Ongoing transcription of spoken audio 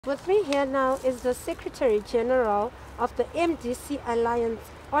With me here now is the Secretary General of the MDC Alliance,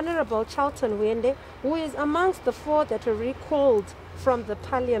 Honorable Charlton Hwende, who is amongst the four that were recalled from the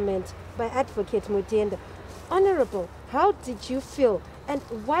Parliament by Advocate Hwende. Honorable, how did you feel, and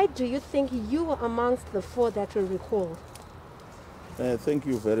why do you think you were amongst the four that were recalled? Thank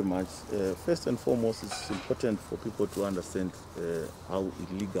you very much. First and foremost, it's important for people to understand how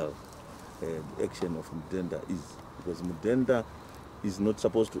illegal the action of Hwende is, because Hwende is not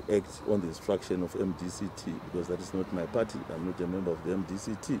supposed to act on the instruction of MDCT, because that is not my party. I'm not a member of the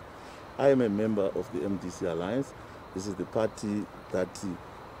MDCT. I am a member of the MDC Alliance. This is the party that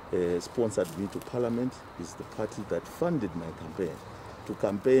sponsored me to Parliament. It's the party that funded my campaign. To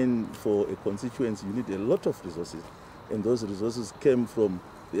campaign for a constituency, you need a lot of resources, and those resources came from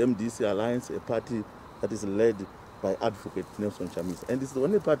the MDC Alliance, a party that is led by Advocate Nelson Chamisa, and it's the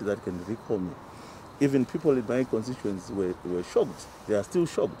only party that can recall me. Even people in my constituency were shocked. They are still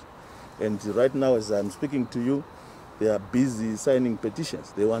shocked. And right now, as I'm speaking to you, they are busy signing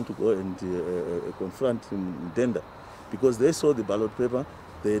petitions. They want to go and confront Hwende, because they saw the ballot paper.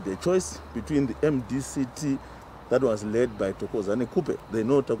 They had a choice between the MDCT that was led by Thokozani Kupe. They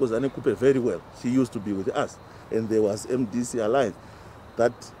know Thokozani Kupe very well. She used to be with us. And there was MDC Alliance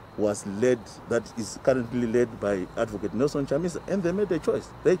that was led, that is currently led by Advocate Nelson Chamisa, and they made a choice.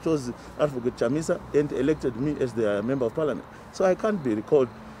 They chose Advocate Chamisa and elected me as their member of Parliament. So I can't be recalled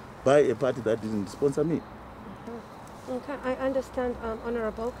by a party that didn't sponsor me. Okay, I understand,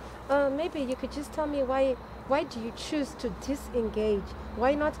 Honorable. Maybe you could just tell me why do you choose to disengage?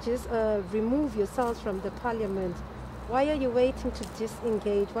 Why not just remove yourselves from the Parliament? Why are you waiting to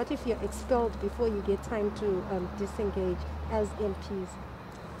disengage? What if you're expelled before you get time to disengage as MPs?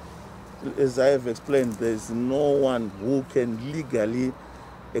 As I have explained, there is no one who can legally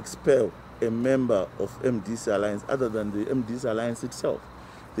expel a member of MDC Alliance other than the MDC Alliance itself.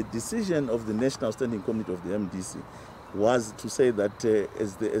 The decision of the National Standing Committee of the MDC was to say that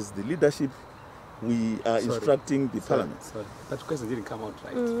as the leadership, we are instructing the Parliament. Sorry, that question didn't come out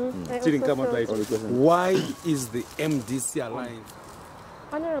right. It Didn't come out right. Why is the MDC Alliance?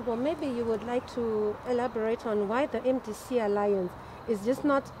 Honorable, maybe you would like to elaborate on why the MDC Alliance is just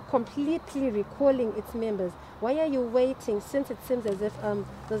not completely recalling its members. Why are you waiting, since it seems as if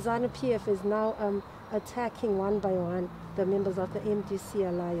the ZANU-PF is now attacking one by one the members of the MDC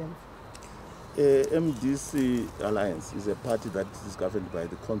Alliance? MDC Alliance is a party that is governed by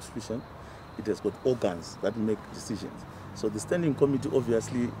the Constitution. It has got organs that make decisions. So the Standing Committee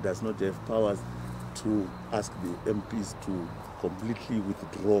obviously does not have powers to ask the MPs to completely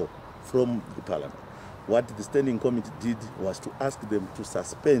withdraw from the Parliament. What the Standing Committee did was to ask them to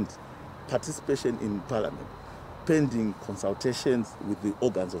suspend participation in Parliament pending consultations with the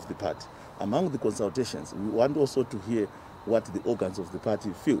organs of the party. Among the consultations, we want also to hear what the organs of the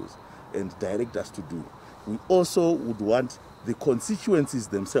party feels and direct us to do. We also would want the constituencies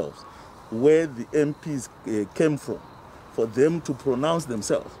themselves, where the MPs came from, for them to pronounce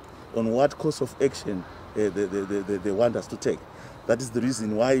themselves on what course of action they want us to take. That is the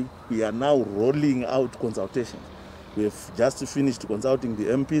reason why we are now rolling out consultations. We have just finished consulting the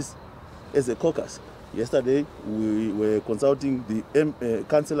MPs as a caucus. Yesterday, we were consulting the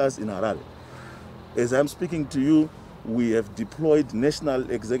councillors in Harare. As I'm speaking to you, we have deployed national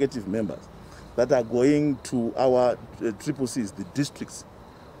executive members that are going to our triple Cs, the districts,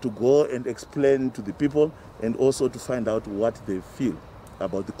 to go and explain to the people and also to find out what they feel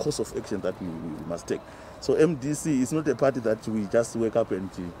about the course of action that we must take. So MDC is not a party that we just wake up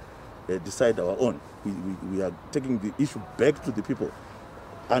and decide our own. We are taking the issue back to the people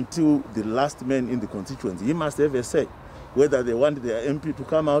until the last man in the constituency. He must have a say whether they want their MP to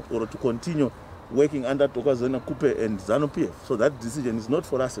come out or to continue working under Thokozani Kupe and ZANU-PF. So that decision is not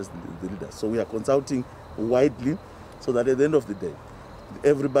for us as the leaders. So we are consulting widely so that at the end of the day,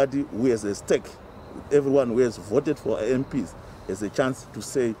 everybody who has a stake, everyone who has voted for our MPs, has a chance to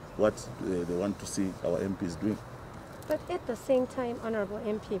say what they want to see our MPs doing. But at the same time, Honorable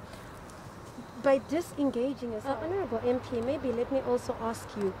MP, by disengaging as Honorable MP, maybe let me also ask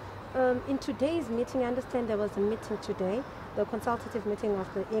you, in today's meeting, I understand there was a meeting today, the consultative meeting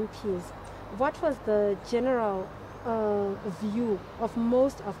of the MPs. What was the general view of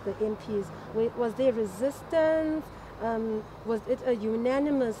most of the MPs? Was there resistance? Was it a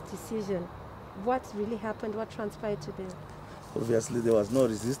unanimous decision? What really happened? What transpired today? Obviously, there was no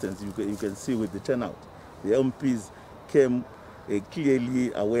resistance. You can see with the turnout. The MPs came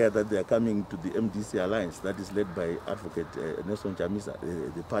clearly aware that they are coming to the MDC Alliance that is led by Advocate Nelson Chamisa,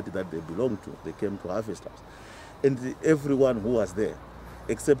 the party that they belong to. They came to Harvest House. And everyone who was there,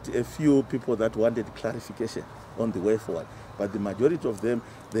 except a few people that wanted clarification, on the way forward. But the majority of them,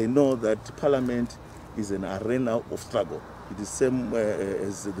 they know that Parliament is an arena of struggle. It is the same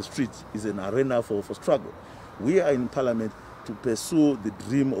as the street is an arena for struggle. We are in Parliament to pursue the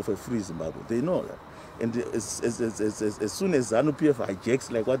dream of a free Zimbabwe. They know that. And as soon as ZANU-PF hijacks,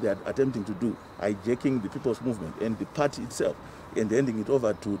 like what they are attempting to do, hijacking the People's Movement and the party itself, and handing it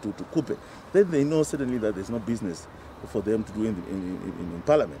over to Kupe, then they know certainly that there's no business for them to do in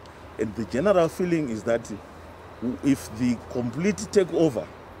Parliament. And the general feeling is that if the complete takeover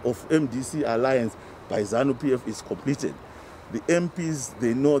of MDC alliance by ZANU-PF is completed, the MPs,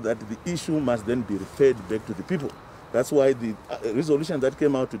 they know that the issue must then be referred back to the people. That's why the resolution that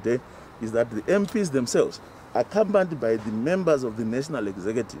came out today is that the MPs themselves, accompanied by the members of the National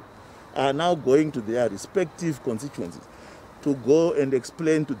Executive, are now going to their respective constituencies to go and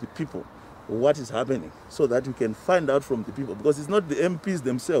explain to the people what is happening so that we can find out from the people. Because it's not the MPs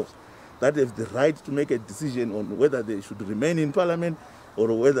themselves that have the right to make a decision on whether they should remain in Parliament or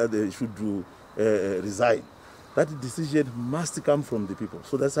whether they should resign. That decision must come from the people.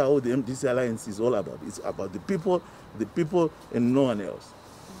 So that's how the MDC Alliance is all about. It's about the people, and no one else.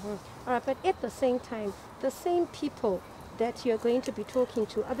 Mm-hmm. All right, but at the same time, the same people that you're going to be talking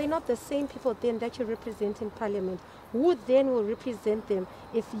to, are they not the same people then that you represent in Parliament? Who then will represent them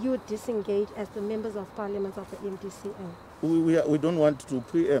if you disengage as the members of Parliament of the MDCA? We don't want to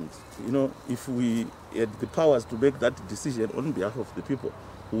preempt. You know, if we had the powers to make that decision on behalf of the people,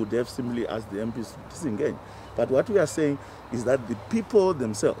 we would have simply asked the MPs to disengage. But what we are saying is that the people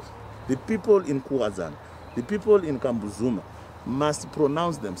themselves, the people in Kuwazan, the people in Kambuzuma, must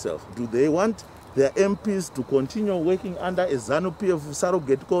pronounce themselves. Do they want their MPs to continue working under a ZANU-PF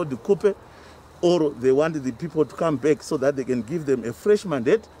surrogate called the Kupe, or they want the people to come back so that they can give them a fresh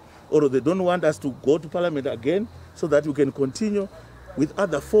mandate, or they don't want us to go to Parliament again so that we can continue with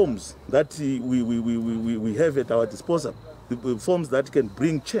other forms that we have at our disposal, the forms that can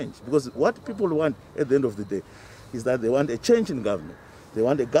bring change. Because what people want at the end of the day is that they want a change in government. They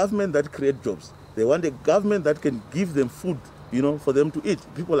want a government that creates jobs. They want a government that can give them food, you know, for them to eat.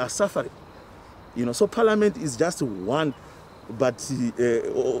 People are suffering. You know, so Parliament is just one, but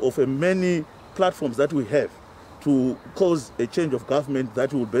of many platforms that we have to cause a change of government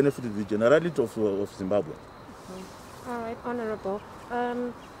that will benefit the generality of Zimbabwe. All right, Honorable.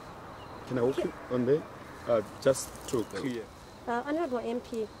 Can I walk on there? Just to clear. Honorable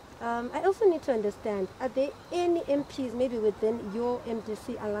MP, I also need to understand, are there any MPs maybe within your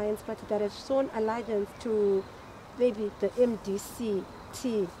MDC Alliance party that have shown allegiance to maybe the MDC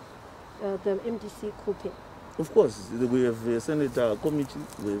T, the MDC Kupe? Of course, we have Senator Komichi,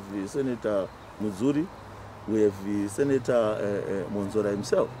 we have Senator Muzuri, we have Senator Monzora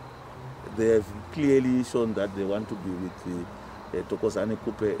himself. They have clearly shown that they want to be with Tokozane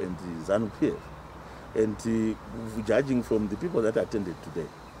Kupe and the ZANU-PF. And judging from the people that attended today,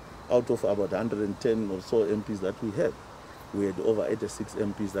 out of about 110 or so MPs that we had, we had over 86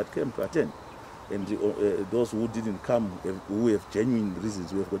 MPs that came to attend. And those who didn't come, who have genuine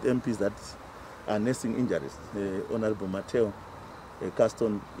reasons, we have got MPs that are nursing injuries. Honorable Mateo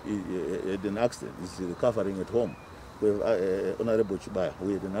Caston had an accident, is recovering at home. We have Honorable Chubaya,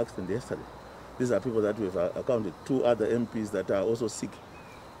 who had an accident yesterday. These are people that we have accounted. 2 other MPs that are also sick,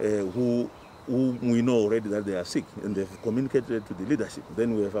 who we know already that they are sick, and they've communicated to the leadership.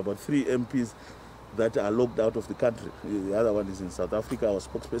 Then we have about 3 MPs that are locked out of the country. The other one is in South Africa. Our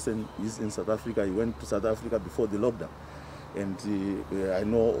spokesperson is in South Africa. He went to South Africa before the lockdown. And I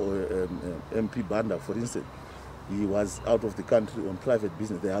know MP Banda, for instance, he was out of the country on private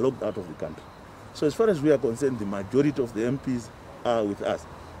business. They are locked out of the country. So as far as we are concerned, the majority of the MPs are with us.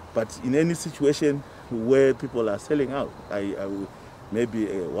 But in any situation where people are selling out, maybe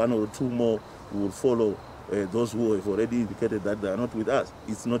 1 or 2 more will follow those who have already indicated that they are not with us.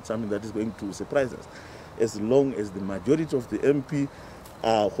 It's not something that is going to surprise us. As long as the majority of the MP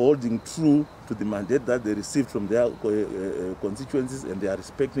are holding true to the mandate that they received from their constituencies, and they are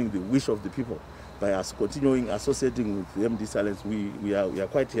respecting the wish of the people by us continuing associating with the MDC Alliance, we are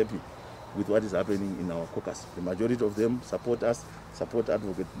quite happy with what is happening in our caucus. The majority of them support us, support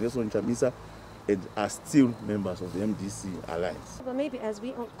Advocate Nelson Chamisa, and are still members of the MDC Alliance. But maybe as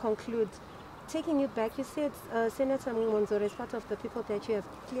we conclude, taking you back, you said Senator Monzora is part of the people that you have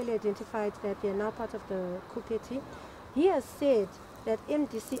clearly identified that they are now part of the Kupeti. He has said that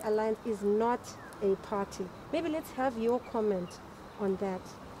MDC Alliance is not a party. Maybe let's have your comment on that.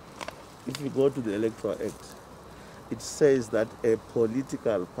 If you go to the Electoral Act, it says that a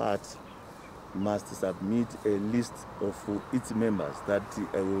political party must submit a list of its members that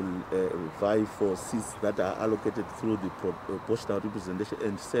will vie for seats that are allocated through the proportional representation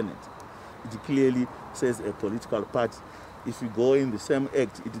and Senate. it clearly says a political party. If you go in the same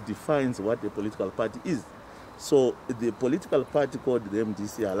act, it defines what a political party is. So the political party called the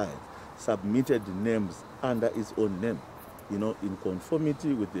MDC Alliance submitted names under its own name, in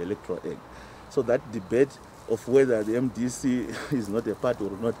conformity with the Electoral Act. So that debate of whether the MDC is not a party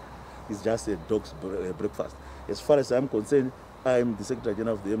or not is just a dog's breakfast. As far as I'm concerned, I'm the Secretary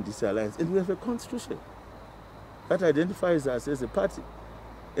General of the MDC Alliance, and we have a constitution that identifies us as a party,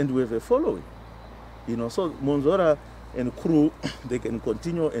 and we have a following. So Monzora and crew, they can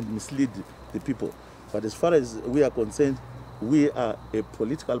continue and mislead the people. But as far as we are concerned, we are a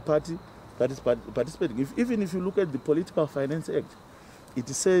political party that is participating. Even if you look at the Political Finance Act, it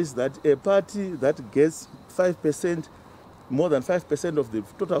says that a party that gets 5%, more than 5% of the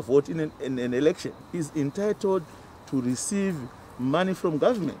total vote in an election is entitled to receive money from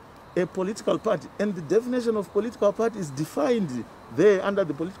government, a political party. And the definition of political party is defined there under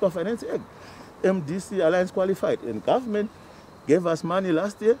the Political Finance Act. MDC Alliance qualified, and government gave us money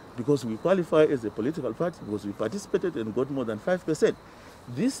last year because we qualify as a political party, because we participated and got more than 5%.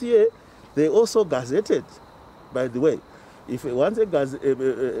 This year, they also gazetted, by the way. If once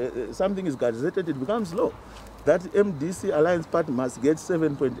something is gazetted, it becomes law. That MDC Alliance party must get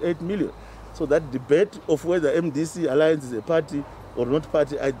 7.8 million. So that debate of whether MDC Alliance is a party or not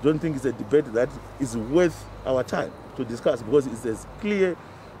party, I don't think it's a debate that is worth our time to discuss, because it's as clear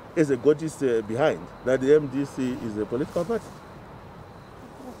as a goddess behind that the MDC is a political party.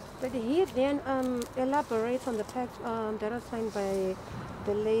 But he then elaborates on the pact that was signed by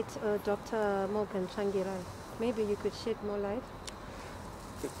the late Dr. Morgan Tsvangirai. Maybe you could shed more light.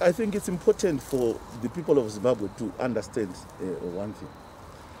 I think it's important for the people of Zimbabwe to understand one thing.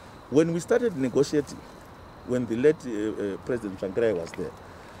 When we started negotiating, when the late President Tsvangirai was there,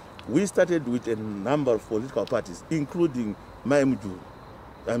 we started with a number of political parties, including Maimujuru.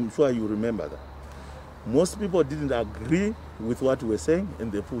 I'm sure you remember that. Most people didn't agree with what we were saying,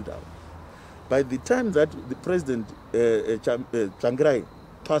 and they pulled out. By the time that the President Tsvangirai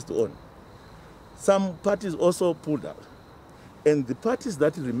passed on, some parties also pulled out. And the parties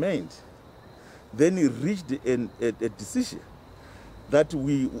that remained, then reached a decision that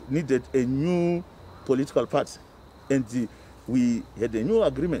we needed a new political party. And we had a new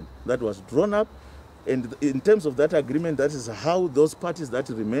agreement that was drawn up. And in terms of that agreement, that is how those parties that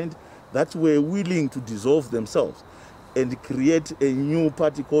remained, that were willing to dissolve themselves and create a new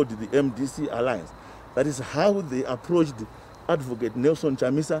party called the MDC Alliance. That is how they approached Advocate Nelson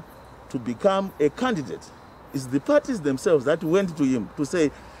Chamisa to become a candidate. It's the parties themselves that went to him to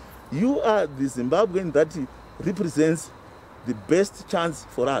say, you are the Zimbabwean that represents the best chance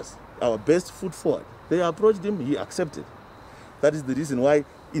for us, our best foot forward. They approached him, he accepted. That is the reason why,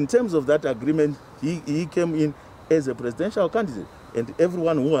 in terms of that agreement, he came in as a presidential candidate. And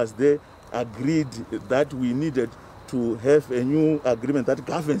everyone who was there agreed that we needed to have a new agreement that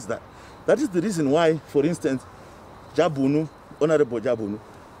governs that. That is the reason why, for instance, Jabunu, Honorable Jabunu,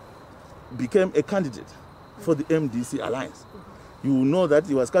 became a candidate for the MDC Alliance. You know that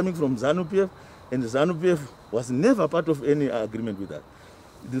he was coming from ZANU-PF, and ZANU-PF was never part of any agreement with that.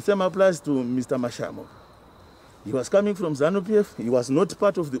 The same applies to Mr. Mashamo. He was coming from ZANU-PF. He was not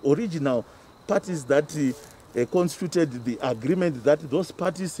part of the original parties that constituted the agreement that those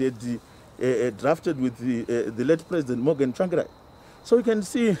parties had drafted with the late President Morgan Tsvangirai. So you can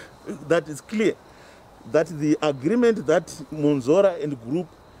see that it's clear that the agreement that Monzora and group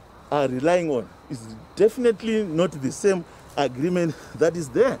are relying on is definitely not the same agreement that is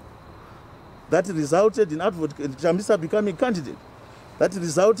there. That resulted in Advocate Chamisa becoming candidate. That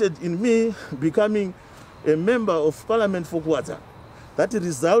resulted in me becoming a member of Parliament for Kwata. That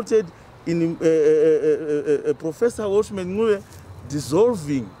resulted in Professor Walshman Ngube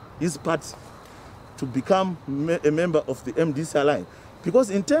dissolving his party to become a member of the MDC Alliance. Because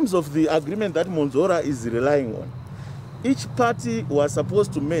in terms of the agreement that Monzora is relying on, each party was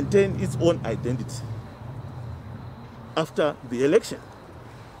supposed to maintain its own identity after the election.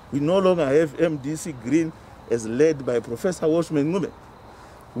 We no longer have MDC Green as led by Professor Walshman Ngube.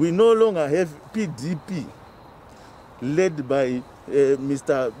 We no longer have PDP led by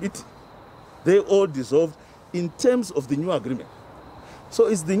Mr. Biti. They all dissolved in terms of the new agreement. So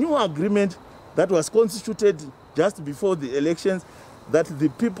it's the new agreement that was constituted just before the elections that the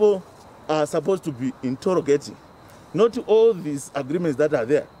people are supposed to be interrogating. Not all these agreements that are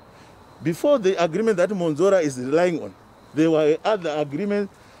there. Before the agreement that Monzora is relying on, there were other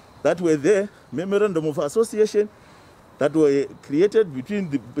agreements that were there, memorandum of association, that were created between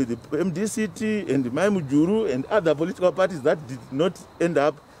the MDCT and the Maimujuru and other political parties that did not end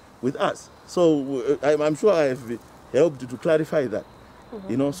up with us. So I'm sure I have helped to clarify that.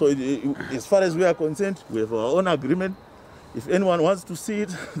 You know, so as far as we are concerned, we have our own agreement. If anyone wants to see it,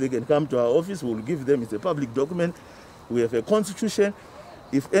 they can come to our office. We'll give them. It's a public document. We have a constitution.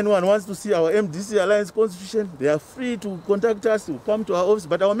 If anyone wants to see our MDC Alliance constitution, they are free to contact us, to come to our office.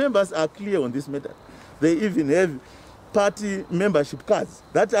 But our members are clear on this matter. They even have party membership cards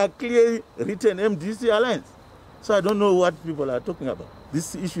that are clearly written MDC Alliance. So I don't know what people are talking about.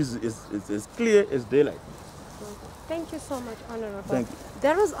 This issue is as clear as daylight. Thank you so much, Honorable. Thank you.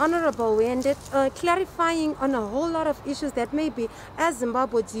 That was Honorable Hwende, clarifying on a whole lot of issues that maybe as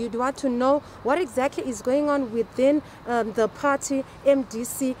Zimbabweans you'd want to know what exactly is going on within the party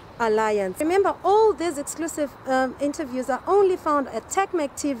MDC Alliance. Remember, all these exclusive interviews are only found at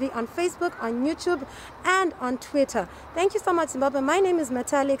TechMac TV on Facebook, on YouTube, and on Twitter. Thank you so much, Zimbabwe. My name is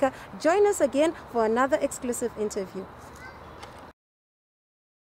Metallica. Join us again for another exclusive interview.